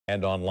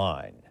and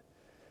online.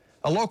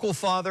 A local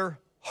father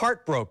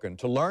heartbroken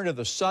to learn of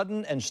the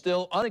sudden and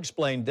still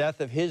unexplained death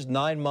of his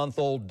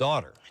 9-month-old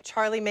daughter.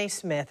 Charlie Mae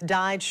Smith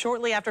died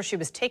shortly after she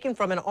was taken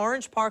from an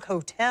Orange Park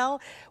hotel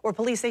where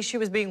police say she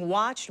was being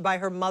watched by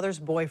her mother's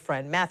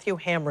boyfriend, Matthew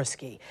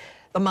Hamrisky.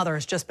 The mother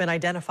has just been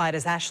identified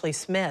as Ashley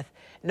Smith.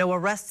 No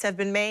arrests have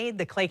been made.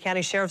 The Clay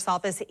County Sheriff's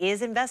Office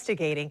is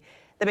investigating.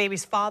 The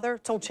baby's father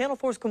told Channel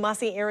 4's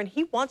Kumasi Aaron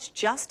he wants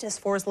justice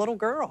for his little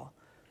girl.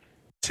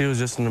 She was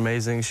just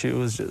she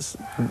was just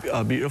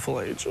a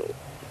beautiful angel.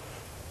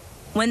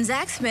 When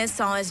Zach Smith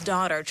saw his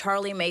daughter,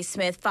 Charlie Mae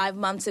Smith, 5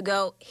 months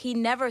ago, he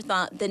never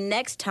thought the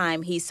next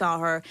time he saw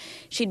her,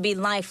 she'd be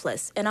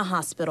lifeless in a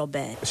hospital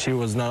bed. She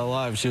was not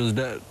alive. She was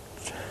dead.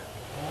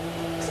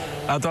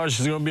 I thought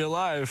she was going to be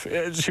alive,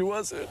 and she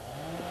wasn't.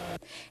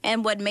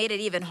 And what made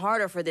it even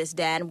harder for this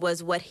dad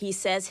was what he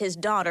says his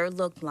daughter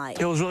looked like.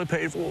 It was really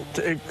painful,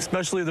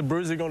 especially the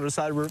bruising on her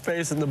side of her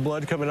face and the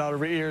blood coming out of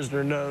her ears and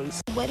her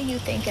nose. What do you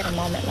think at a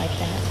moment like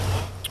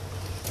that?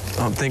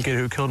 I'm thinking,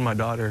 who killed my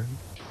daughter?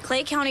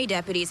 Clay County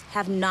deputies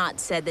have not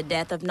said the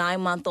death of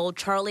 9-month-old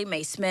Charlie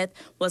Mae Smith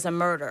was a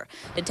murder.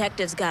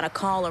 Detectives got a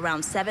call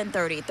around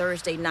 7:30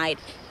 Thursday night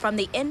from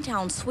the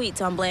In-Town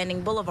Suites on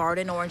Blanding Boulevard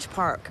in Orange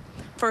Park.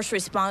 First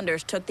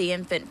responders took the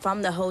infant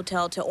from the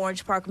hotel to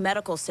Orange Park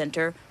Medical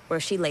Center,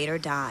 where she later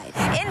died.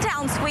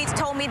 In-Town Suites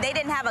told me they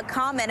didn't have a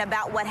comment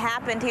about what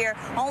happened here,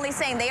 only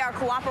saying they are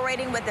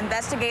cooperating with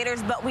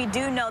investigators, but we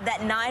do know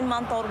that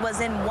 9-month-old was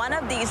in one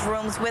of these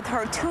rooms with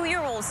her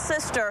 2-year-old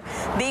sister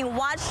being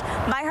watched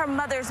by her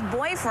mother's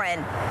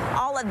boyfriend.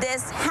 All of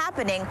this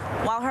happening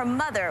while her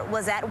mother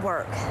was at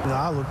work.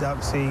 I looked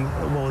out to see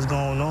what was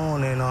going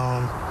on and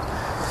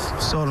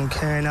saw them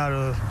carrying out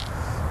a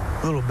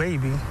little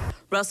baby.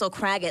 Russell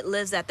Craggett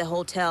lives at the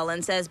hotel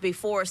and says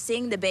before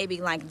seeing the baby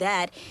like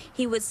that,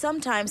 he would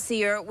sometimes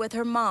see her with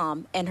her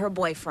mom and her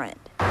boyfriend.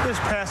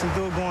 Just passing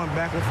through, going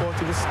back and forth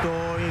to the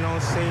store, you know,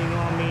 saying, you know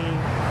what I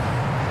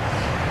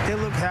mean?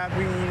 They look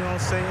happy, you know what I'm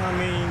saying? I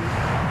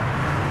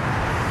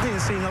mean,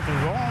 didn't see nothing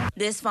wrong.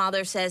 This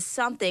father says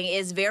something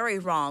is very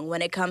wrong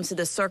when it comes to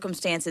the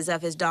circumstances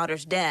of his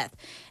daughter's death,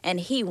 and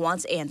he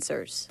wants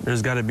answers.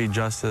 There's got to be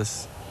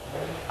justice.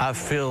 I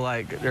feel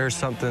like there's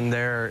something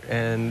there,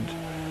 and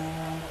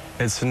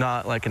it's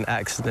not like an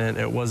accident.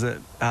 It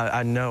wasn't.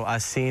 I know. I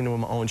seen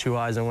with my own 2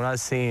 eyes, and when I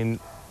seen,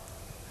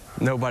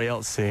 nobody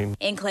else seen.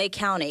 In Clay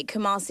County,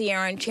 Kumasi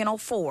Aaron, Channel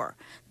 4,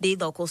 the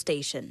local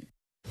station.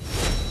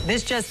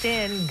 This just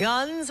in,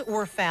 guns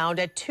were found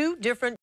at 2 different